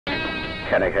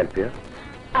Can I help you?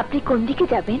 আপনি কোন দিকে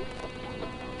যাবেন?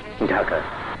 ঢাকা।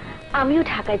 আমিও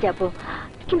ঢাকায় যাব,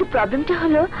 কিন্তু প্রবলেমটা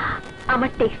হলো আমার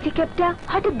ট্যাক্সি ক্যাবটা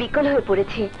হয়তো বিকল হয়ে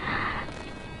পড়েছে।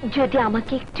 যদি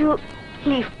আমাকে একটু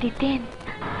লিফট দিতেন।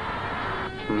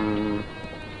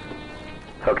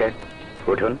 ওকে,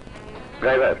 উঠুন।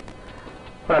 ড্রাইভার,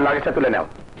 ওনার লাগেজটা তুলে নাও।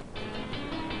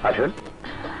 আসুন।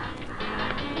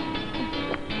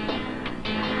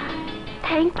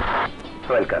 Thank you.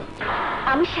 ওয়েলকাম।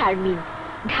 আমি শারমিন,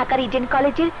 ঢাকার ইডেন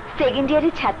কলেজের সেকেন্ড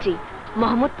ইয়ারের ছাত্রী।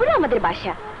 মোহাম্মদপুরে আমাদের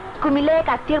বাসা। কুমিল্লায় এক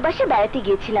আত্মীয়র বাসায় বেড়াতে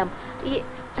গিয়েছিলাম।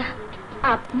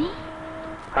 আপনি?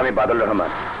 আমি বাদল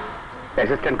Rahman,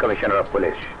 assistant commissioner of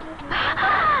police.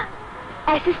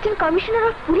 Assistant commissioner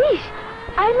of police?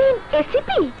 I mean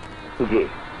ACP? G.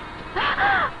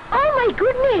 Oh my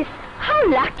goodness, how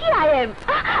lucky I am!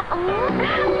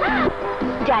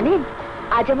 জানেন,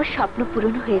 আজ আমার স্বপ্ন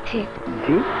পূরণ হয়েছে।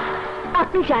 জি?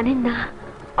 আপনি জানেন না,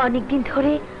 অনেকদিন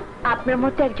ধরে আপনার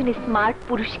মতো একজন স্মার্ট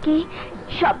পুরুষকে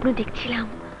স্বপ্ন দেখছিলাম।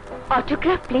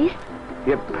 Autograph please.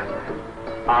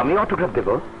 আমি অটোগ্রাফ দেব?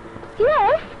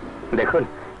 ইয়েস। দেখুন,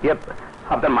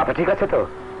 আপনার মাথা ঠিক আছে তো?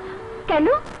 কেন,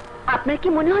 আপনার কি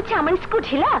মনে হচ্ছে আমার স্ক্রু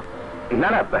ঢিলা? না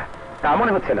না, তা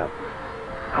মনে হচ্ছে না।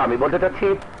 আমি বলতে চাচ্ছি,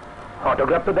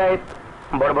 অটোগ্রাফ তো দেয়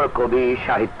বড় বড় কবি,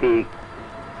 সাহিত্যিক,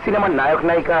 সিনেমার নায়ক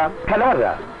নায়িকা,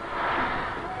 খেলোয়াড়রা।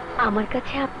 আমার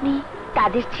কাছে আপনি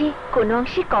তাদের চেয়ে কোনো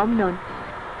অংশে কম নন।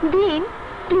 দিন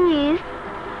প্লিজ।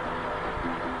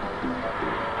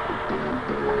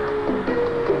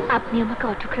 আপনি আমাকে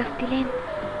অটোগ্রাফ দিলেন,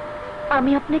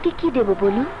 আমি আপনাকে কি দেব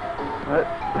বলুন?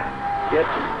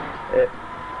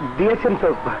 দিয়েছেন তো,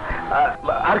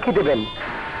 আর কি দেবেন?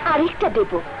 আরেকটা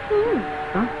দেব।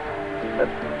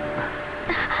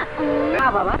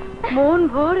 বাবা, মন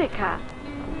ভরে খা।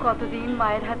 কতদিন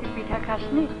মায়ের হাতে পিঠা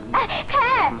খাসনি?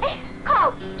 হ্যাঁ, খাও।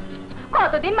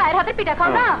 কতদিন মায়ের হাতে পিঠা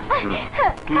খাও না?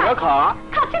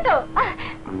 খাচ্ছি তো।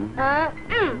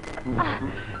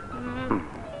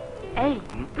 এই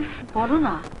বলো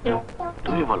না।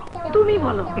 তুমি বলো। তুমি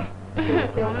বলো।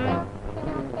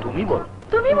 তুমি বলো।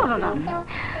 তুমি বলো না।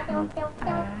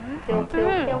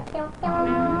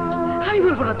 আমি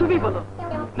বলবো না, তুমি বলো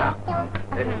না।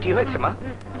 কি হয়েছে মা?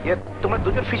 তোমরা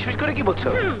দুজন ফিসফিস করে কি বলছো?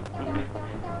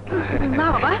 না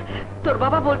বাবা, তোর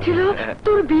বাবা বলছিল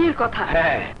তোর বিয়ের কথা।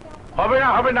 হ্যাঁ, হবে না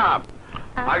হবে না,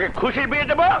 আগে খুশির বিয়ে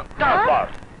দেবো, তারপর।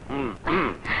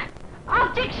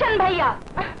 অবজেকশন ভাইয়া,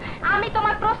 আমি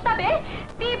তোমার প্রস্তাবে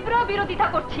তীব্র বিরোধিতা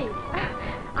করছি।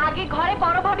 আগে ঘরে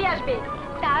বড় ভাবি আসবে,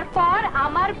 তারপর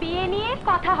আমার বিয়ে নিয়ে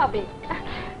কথা হবে।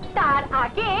 তার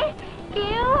আগে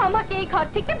কেউ আমাকে এই ঘর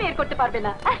থেকে বের করতে পারবে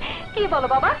না। কি বলো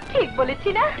বাবা, ঠিক বলেছি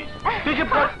না?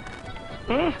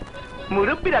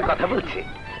 মুরব্বীরা কথা বলছে,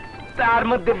 তার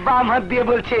মধ্যে বাম হাত দিয়ে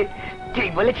বলছে ঠিক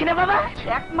বলেছি না বাবা?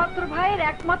 একমাত্র ভাইয়ের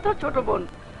একমাত্র ছোট বোন,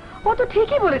 ও তো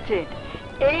ঠিকই বলেছে।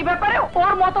 এই ব্যাপারে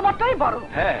ওর মতামতটাই বড়।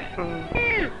 হ্যাঁ।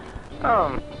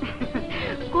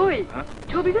 কই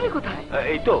ছবিগুলি কোথায়?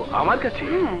 এই তো আমার কাছে।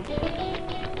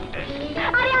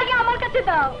 আরে আগে আমার কাছে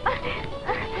দাও।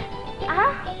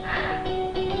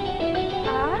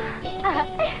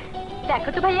 দেখো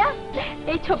তো ভাইয়া,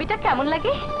 এই ছবিটা কেমন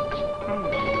লাগে?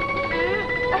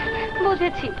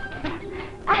 বুঝেছি,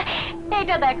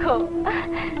 এটা দেখো।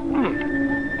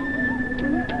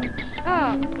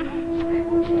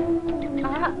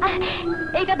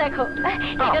 এইটা দেখো,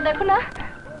 এটা দেখো না।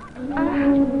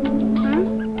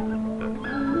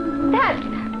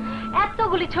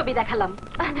 এতগুলি ছবি দেখালাম,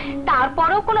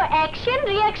 তারপরও কোনো অ্যাকশন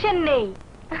রিঅ্যাকশন নেই।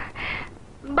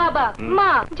 বাবা মা,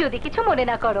 যদি কিছু মনে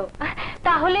না করো,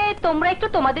 তাহলে তোমরা একটু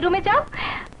তোমাদের রুমে যাও।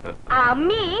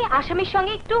 আমি আসামির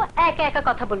সঙ্গে একটু একা একা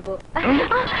কথা বলবো।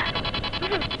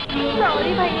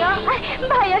 সরি ভাইয়া,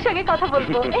 ভাইয়ার সঙ্গে কথা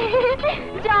বলবো।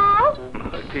 যাও।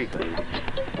 ঠিক আছে।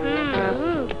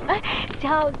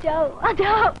 যাও যাও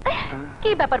যাও। কি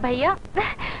ব্যাপার ভাইয়া,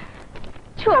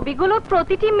 ছবিগুলো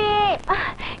প্রতিটি মেয়ে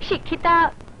শিক্ষিতা,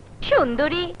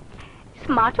 সুন্দরী,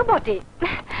 স্মার্টও বটে,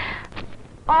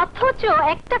 অথচ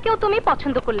একটাকেও তুমি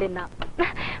পছন্দ করলে না।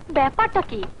 ব্যাপারটা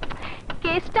কি?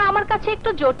 কেসটা আমার কাছে একটু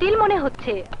জটিল মনে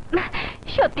হচ্ছে।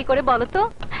 সত্যি করে বলো তো,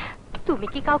 তুমি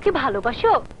কি কাউকে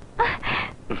ভালোবাসো?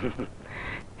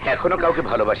 এখনো কাউকে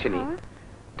ভালোবাসিনি,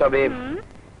 তবে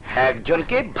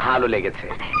একজনকে ভালো লেগেছে।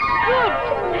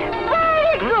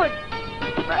 Very good.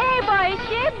 এই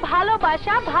বয়সে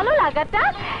ভালোবাসা, ভালো লাগাটা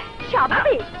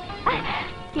স্বাভাবিক।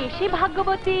 কে সে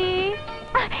ভাগ্যবতী?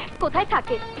 কোথায়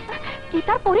থাকে? কি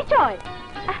তার পরিচয়?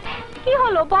 কি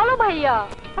হলো বলো ভাইয়া?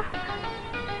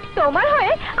 তোমার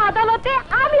হয়ে আদালতে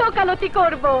আমি ওকালতি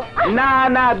করব। না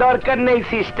না, দরকার নেই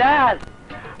সিস্টার,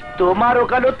 তোমার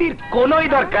ওকালতির কোনোই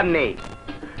দরকার নেই।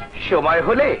 সময়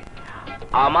হলে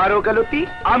আমার ওকালতি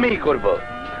আমিই করব।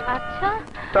 আচ্ছা,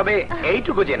 তবে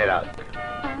এইটুকু জেনে রাখ,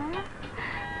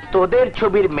 তোদের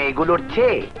ছবির মেয়েগুলোর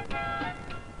চেয়ে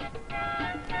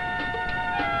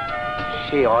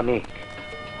সে অনেক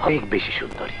অনেক বেশি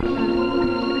সুন্দরী।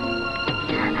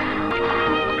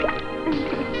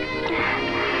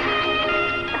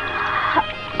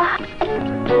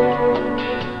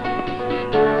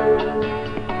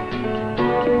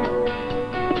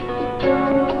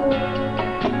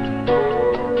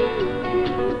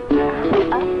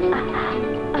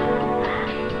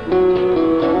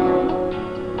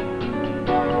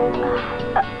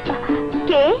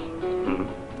 কে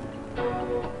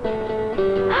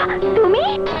তুমি?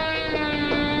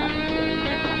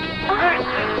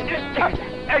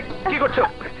 কি করছো?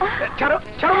 ছাড়ো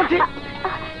ছাড়ো বলছি।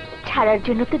 ছাড়ার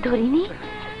জন্য তো ধরিনি,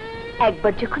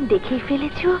 একবার যখন দেখেই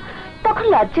ফেলেছো তখন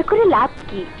লজ্জা করে লাভ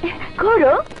কি?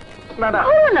 ঘোরো। না না,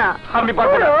 ঘোরো না। আমি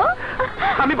পারবো না, ঘোরো।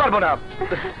 আমি পারবো না।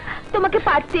 তোমাকে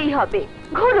পারতেই হবে।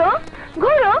 ঘোরো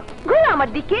ঘোরো ঘোরো আমার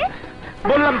দিকে।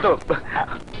 বললাম তো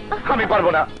আমি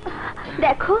পারবো না।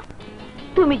 দেখো,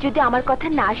 তুমি যদি আমার কথা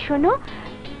না শোনো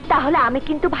তাহলে আমি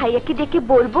কিন্তু ভাইয়াকে ডেকে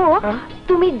বলবো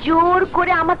তুমি জোর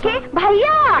করে আমাকে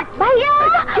ভাইয়া ভাইয়া।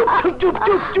 চুপ চুপ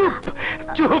চুপ চুপ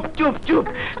চুপ চুপ চুপ।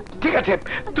 ঠিক আছে,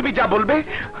 তুমি যা বলবে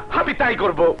আমি তাই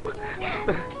করব।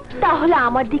 তাহলে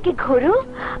আমার দিকে ঘোরো,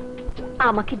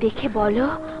 আমাকে দেখে বলো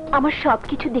আমার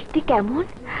সবকিছু দেখতে কেমন।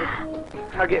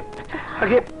 আগে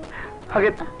আগে আগে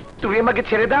তুমি আমাকে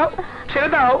ছেড়ে দাও, ছেড়ে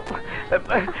দাও,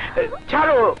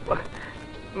 ছাড়ো।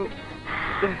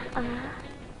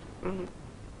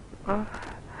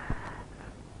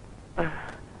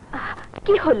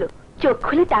 কি হলো, চোখ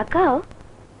খুলে তাকাও।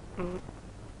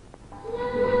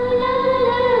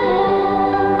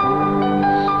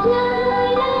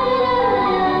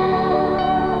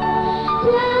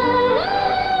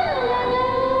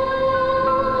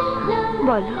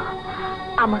 বলো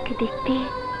আমাকে দেখতে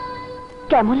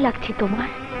কেমন লাগছে তোমার?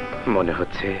 মনে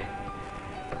হচ্ছে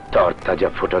তরতাজা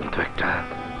ফুটন্ত একটা।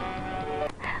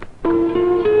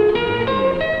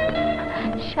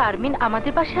 শারমিন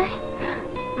আমাদের বাসায়?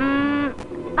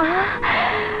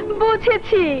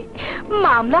 বুঝেছি,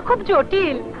 মামলা খুব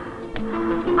জটিল।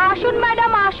 আসুন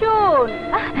ম্যাডাম আসুন।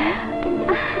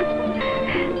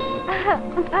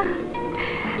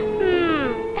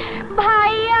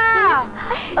 ভাইয়া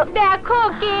দেখো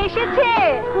কে এসেছে।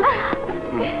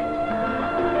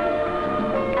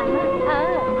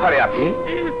 আরে আপনি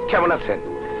কেমন আছেন?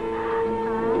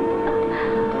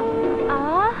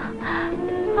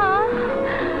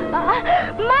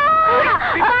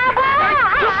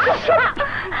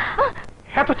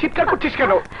 এত চিৎকার করছিস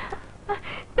কেন?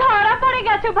 ধরা পড়ে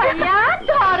গেছো ভাইয়া,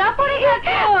 ধরা পড়ে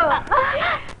গেছো।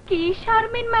 কি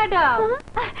শারমিন ম্যাডাম,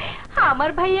 আমার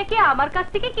ভাইয়াকে আমার কাছ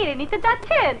থেকে কেড়ে নিতে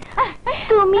যাচ্ছেন?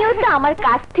 তুমিও তো আমার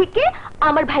কাছ থেকে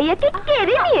আমার ভাইয়াকে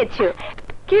কেড়ে নিয়েছো।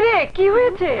 কি রে, কি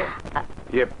হয়েছে?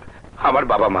 আমার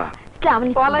বাবা মা।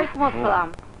 ওয়ালাইকুম আসসালাম।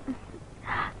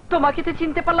 তোমাকে তো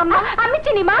চিনতে পারলাম না। আমি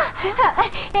চিনি মা,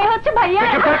 এ হচ্ছে ভাইয়া।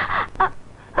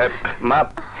 মা,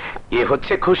 এ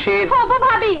হচ্ছে খুশির বাবা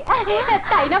ভাবি,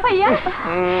 তাই না ভাইয়া?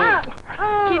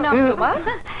 কি নাম তোমার?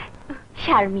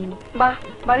 শারমিন। বাহ,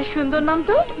 বাড়ি সুন্দর নাম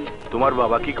তো। তোমার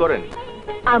বাবা কি করেন?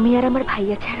 আমি আর আমার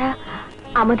ভাইয়া ছাড়া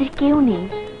আমাদের কেউ নেই।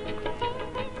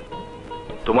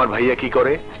 তোমার ভাইয়া কি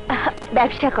করে?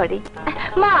 ব্যবসা করে।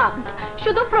 মা,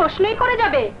 শুধু প্রশ্নই করে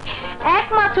যাবে?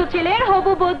 একমাত্র ছেলের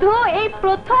হবু বধূ এই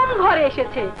প্রথম ঘরে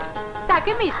এসেছে,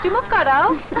 তাকে মিষ্টি মুখ করাও।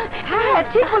 হ্যাঁ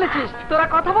ঠিক বলেছিস, তোরা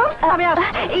কথা বল, আমি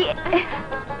আসছি।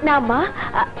 না মা,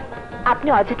 আপনি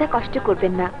অযথা কষ্ট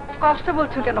করবেন না। কষ্ট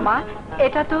বলছো কেন মা?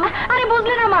 এটা তো। আরে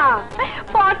বুঝলে না মা,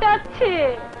 পটাচ্ছে,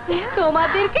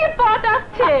 তোমাদেরকে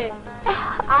পটাচ্ছে।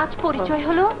 আজ পরিচয়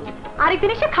হলো,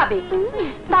 আরেকদিন এসে খাবে,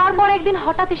 তারপর একদিন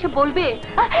হঠাৎ এসে বলবে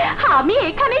আমি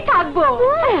এখানেই থাকবো,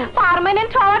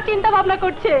 পার্মানেন্ট হওয়ার চিন্তা ভাবনা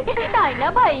করছে, তাই না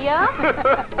ভাইয়া?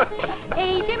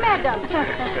 এই যে ম্যাডাম,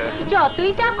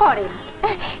 যতই যা করেন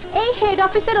এই হেড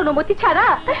অফিসের অনুমতি ছাড়া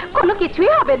কোনো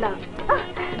কিছুই হবে না।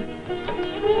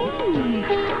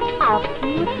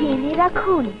 আপনি জেনে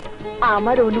রাখুন,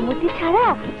 আমার অনুমতি ছাড়া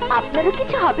আপনারও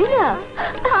কিছু হবে না।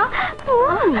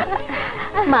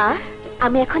 মা,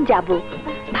 আমি এখন যাব,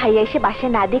 ভাইয়া এসে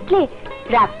বাসায় না দেখলে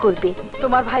রাগ করবে।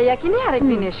 তোমার ভাইয়াকে নিয়ে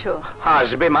আরেকদিন এসো।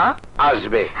 আসবে মা,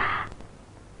 আসবে,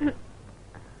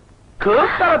 খুব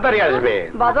তাড়াতাড়ি আসবে।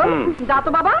 বাদল, যা তো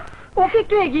বাবা, ওকে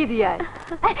একটু এগিয়ে দিয়ে আয়।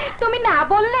 তুমি না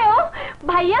বললেও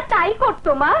ভাইয়া তাই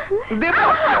করতো মা। দেবো।